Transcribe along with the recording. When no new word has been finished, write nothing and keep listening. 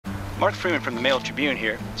Mark Freeman from the Mail Tribune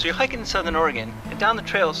here. So you're hiking in southern Oregon, and down the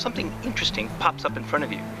trail something interesting pops up in front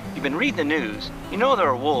of you. You've been reading the news, you know there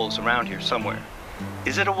are wolves around here somewhere.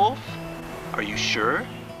 Is it a wolf? Are you sure?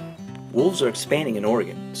 Wolves are expanding in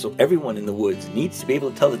Oregon, so everyone in the woods needs to be able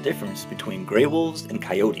to tell the difference between gray wolves and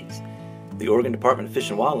coyotes. The Oregon Department of Fish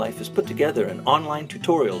and Wildlife has put together an online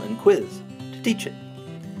tutorial and quiz to teach it.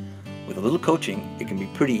 With a little coaching, it can be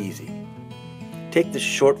pretty easy. Take this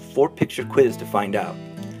short 4-picture quiz to find out.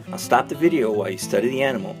 I'll stop the video while you study the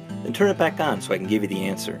animal, then turn it back on so I can give you the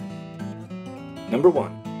answer. Number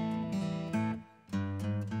 1.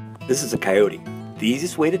 This is a coyote. The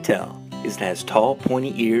easiest way to tell is it has tall,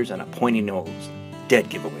 pointy ears and a pointy nose. Dead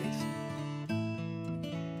giveaways.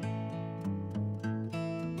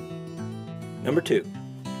 Number 2.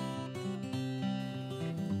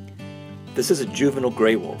 This is a juvenile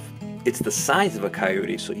gray wolf. It's the size of a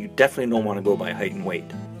coyote, so you definitely don't want to go by height and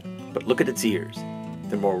weight. But look at its ears.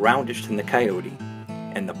 They're more roundish than the coyote,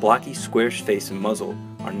 and the blocky, squarish face and muzzle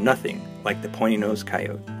are nothing like the pointy-nosed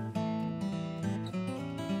coyote.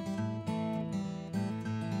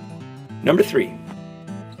 Number 3.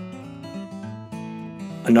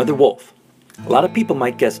 Another wolf. A lot of people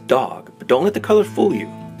might guess dog, but don't let the color fool you.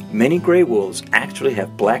 Many gray wolves actually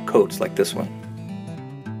have black coats like this one.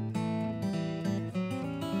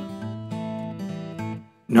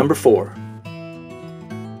 Number 4.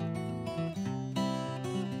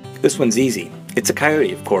 This one's easy. It's a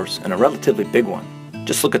coyote, of course, and a relatively big one.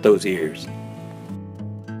 Just look at those ears.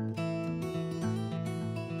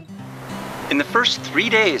 In the first 3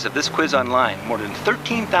 days of this quiz online, more than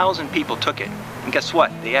 13,000 people took it. And guess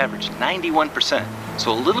what? They averaged 91%.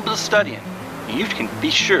 So a little bit of studying, and you can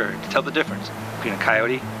be sure to tell the difference between a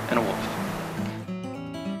coyote and a wolf.